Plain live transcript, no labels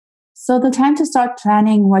So the time to start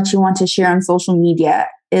planning what you want to share on social media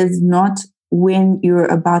is not when you're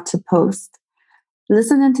about to post.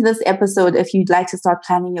 Listen into this episode if you'd like to start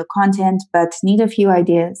planning your content but need a few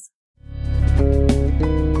ideas.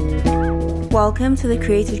 Welcome to the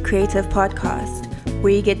Created Creative podcast,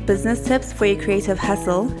 where you get business tips for your creative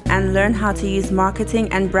hustle and learn how to use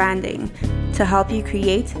marketing and branding to help you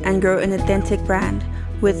create and grow an authentic brand.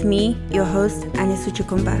 With me, your host, Anisu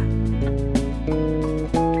Chukumba.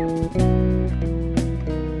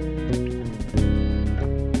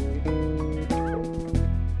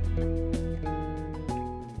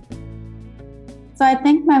 So I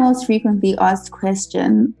think my most frequently asked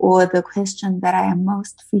question, or the question that I am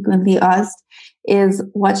most frequently asked, is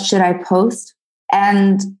what should I post?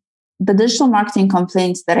 And the digital marketing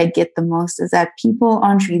complaints that I get the most is that people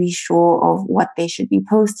aren't really sure of what they should be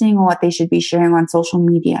posting or what they should be sharing on social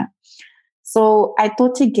media. So I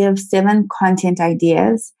thought to give 7 content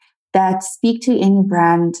ideas that speak to any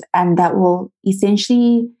brand and that will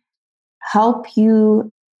essentially help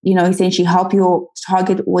you, help your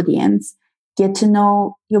target audience get to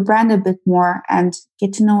know your brand a bit more and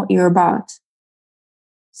get to know what you're about.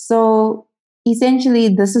 So essentially,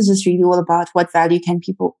 this is just really all about what value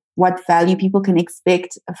people can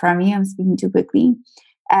expect from you. I'm speaking too quickly.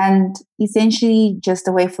 And essentially just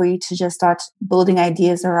a way for you to just start building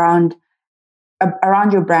ideas around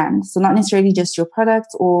your brand. So not necessarily just your product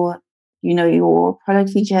or, your product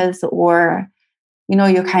features or,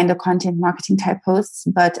 your kind of content marketing type posts,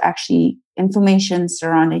 but actually information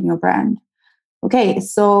surrounding your brand. Okay,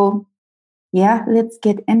 so let's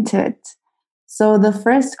get into it. So the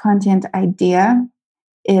first content idea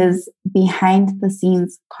is behind the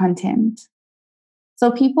scenes content. So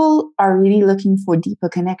people are really looking for deeper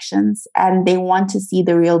connections and they want to see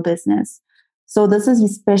the real business. So this is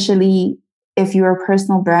especially if you're a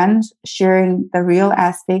personal brand, sharing the real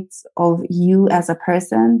aspects of you as a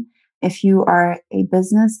person. If you are a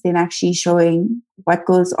business, then actually showing what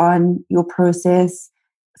goes on, your process,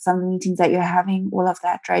 some of the meetings that you're having, all of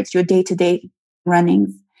that, right? Your day-to-day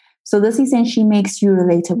runnings. So this essentially makes you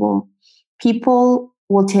relatable. People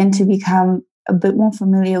will tend to become a bit more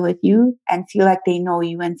familiar with you and feel like they know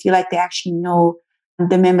you and feel like they actually know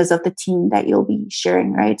the members of the team that you'll be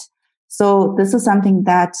sharing, right? So this is something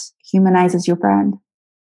that humanizes your brand.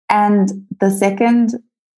 And the second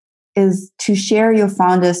is to share your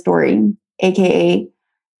founder story, aka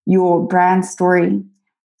your brand story.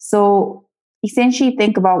 So essentially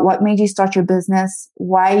think about what made you start your business,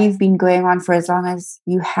 why you've been going on for as long as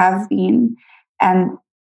you have been, and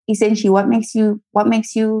essentially what makes you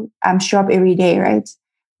show up every day, right?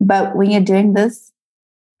 But when you're doing this,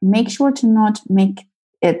 make sure to not make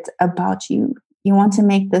it about you. You want to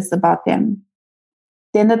make this about them.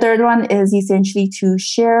 Then the third one is essentially to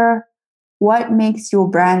share what makes your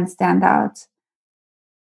brand stand out.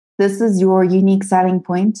 This is your unique selling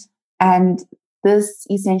point, and this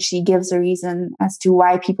essentially gives a reason as to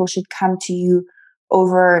why people should come to you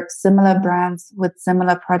over similar brands with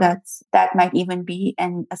similar products that might even be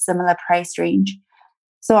in a similar price range.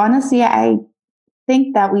 So honestly, I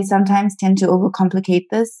think that we sometimes tend to overcomplicate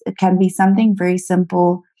this. It can be something very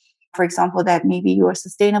simple. For example, that maybe you're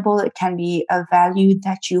sustainable. It can be a value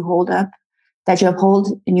that you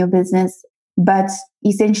uphold in your business. But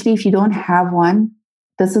essentially, if you don't have one,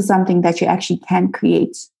 this is something that you actually can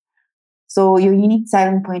create. So your unique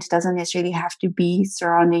selling point doesn't necessarily have to be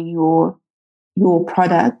surrounding your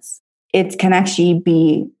products. It can actually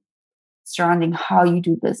be surrounding how you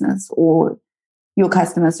do business or your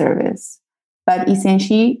customer service. But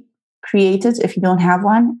essentially, create it if you don't have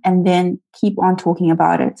one, and then keep on talking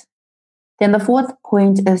about it. Then the fourth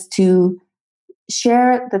point is to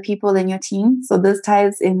share the people in your team. So this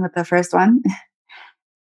ties in with the first one.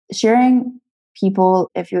 Sharing people,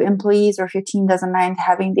 if your employees or if your team doesn't mind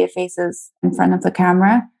having their faces in front of the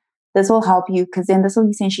camera, this will help you because then this will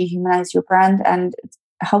essentially humanize your brand and it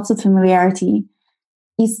helps with familiarity,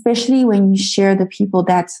 especially when you share the people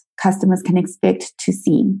that customers can expect to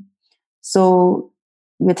see. So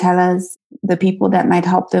retailers, the people that might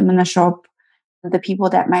help them in the shop, the people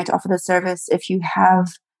that might offer the service. If you have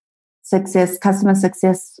customer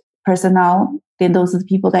success personnel, then those are the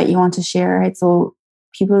people that you want to share, right? So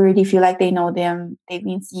people really feel like they know them. They've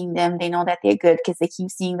been seeing them. They know that they're good because they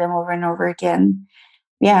keep seeing them over and over again.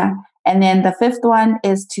 Yeah. And then the fifth one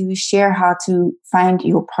is to share how to find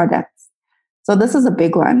your products. So this is a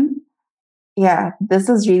big one. Yeah, this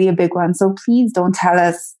is really a big one. So please don't tell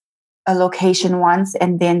us a location once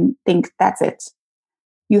and then think that's it.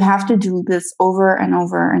 You have to do this over and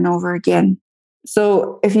over and over again.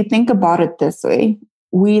 So if you think about it this way,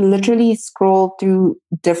 we literally scroll through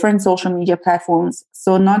different social media platforms.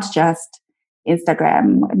 So not just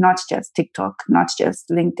Instagram, not just TikTok, not just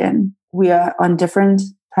LinkedIn. We are on different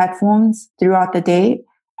platforms throughout the day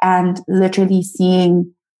and literally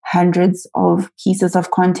seeing hundreds of pieces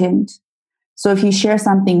of content. So if you share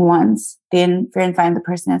something once, then fair and fine, the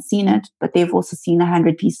person has seen it, but they've also seen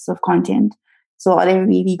 100 pieces of content. So are they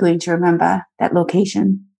really going to remember that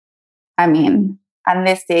location? I mean,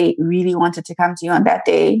 unless they really wanted to come to you on that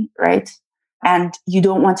day, right? And you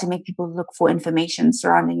don't want to make people look for information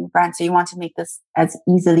surrounding your brand. So you want to make this as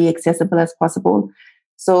easily accessible as possible.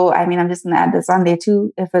 So, I mean, I'm just going to add this on there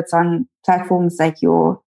too. If it's on platforms like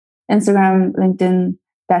your Instagram, LinkedIn,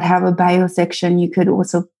 that have a bio section, you could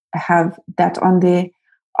also have that on there.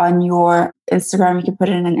 On your Instagram, you could put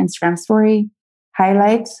it in an Instagram story,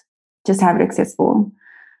 highlight, just have it accessible.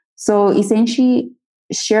 So essentially,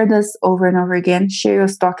 share this over and over again, share your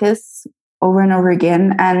stockists over and over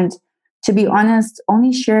again. And to be honest,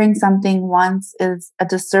 only sharing something once is a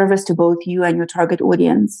disservice to both you and your target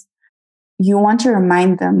audience. You want to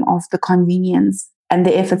remind them of the convenience and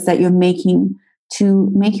the efforts that you're making to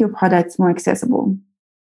make your products more accessible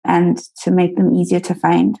and to make them easier to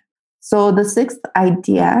find. So the sixth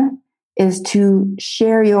idea is to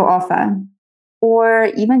share your offer or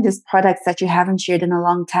even just products that you haven't shared in a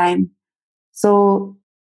long time. So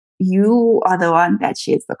you are the one that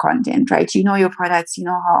shares the content, right? You know your products, you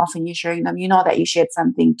know how often you're sharing them, you know that you shared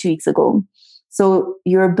something 2 weeks ago. So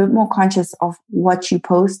you're a bit more conscious of what you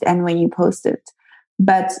post and when you post it.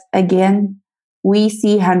 But again, we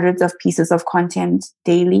see hundreds of pieces of content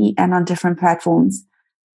daily and on different platforms.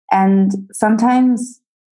 And sometimes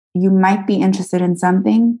you might be interested in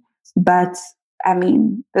something, but I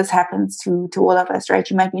mean, this happens to all of us, right?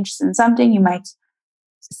 You might be interested in something, you might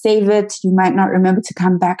save it, you might not remember to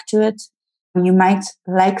come back to it. You might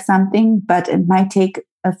like something, but it might take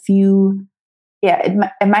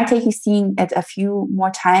it might take you seeing it a few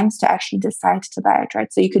more times to actually decide to buy it,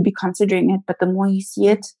 right? So you could be considering it, but the more you see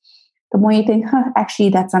it, the more you think, actually,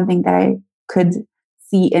 that's something that I could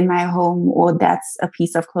see in my home, or that's a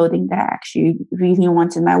piece of clothing that I actually really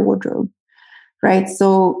want in my wardrobe, right?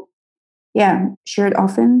 So yeah, share it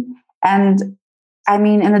often. And I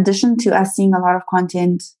mean, in addition to us seeing a lot of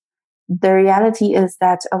content, the reality is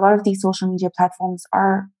that a lot of these social media platforms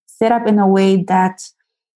are set up in a way that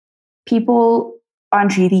people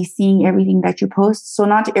aren't really seeing everything that you post. So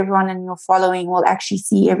not everyone in your following will actually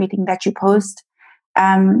see everything that you post.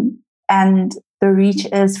 And the reach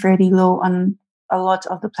is fairly low on a lot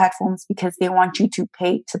of the platforms because they want you to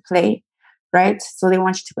pay to play, right? So they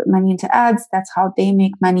want you to put money into ads. That's how they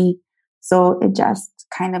make money. So it just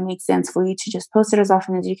kind of makes sense for you to just post it as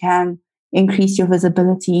often as you can, increase your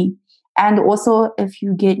visibility. And also, if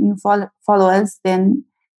you get new followers, then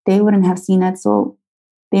they wouldn't have seen it. So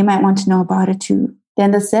they might want to know about it too.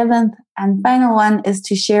 Then the seventh and final one is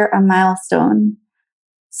to share a milestone.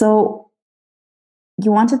 So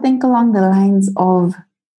you want to think along the lines of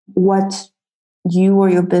what you or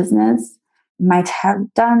your business might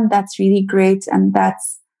have done that's really great, and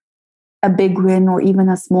that's a big win or even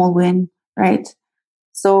a small win, right?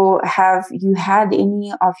 So have you had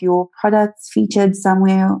any of your products featured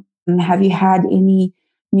somewhere? Have you had any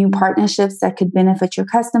new partnerships that could benefit your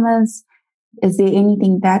customers? Is there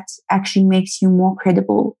anything that actually makes you more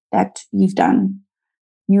credible that you've done?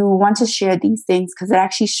 You want to share these things because it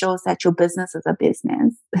actually shows that your business is a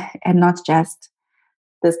business and not just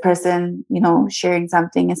this person, sharing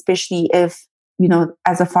something, especially if,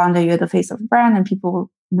 as a founder, you're the face of a brand and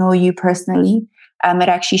people know you personally. It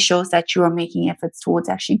actually shows that you are making efforts towards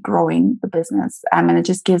actually growing the business. And it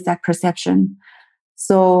just gives that perception.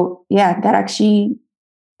 So yeah,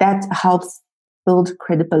 that helps build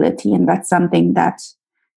credibility. And that's something that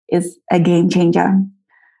is a game changer.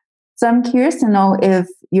 So I'm curious to know if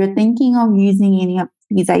you're thinking of using any of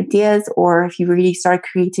these ideas, or if you really start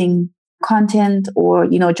creating content or,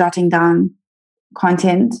 jotting down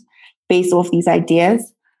content based off these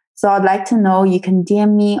ideas. So I'd like to know, you can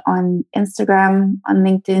DM me on Instagram, on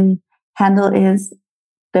LinkedIn. Handle is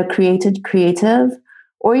The Created Creative,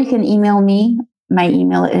 or you can email me. My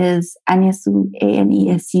email is Anesu,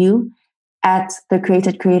 ANESU,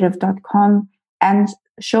 @thecreatedcreative.com, and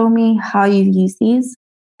show me how you use these.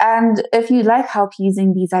 And if you'd like help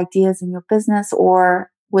using these ideas in your business,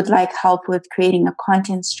 or would like help with creating a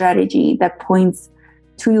content strategy that points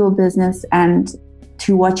to your business and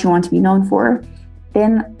to what you want to be known for,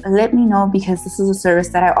 then let me know, because this is a service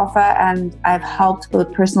that I offer and I've helped both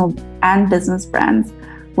personal and business brands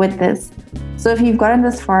with this. So if you've gotten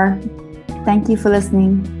this far, thank you for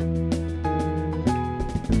listening.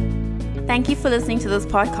 Thank you for listening to this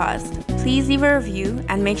podcast. please leave a review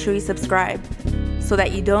and make sure you subscribe so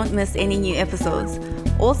that you don't miss any new episodes.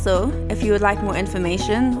 Also, if you would like more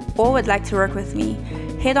information or would like to work with me,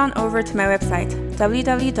 head on over to my website,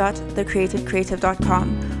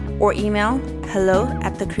 www.thecreatedcreative.com, or email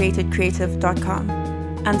hello@thecreatedcreative.com.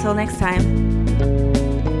 Until next time.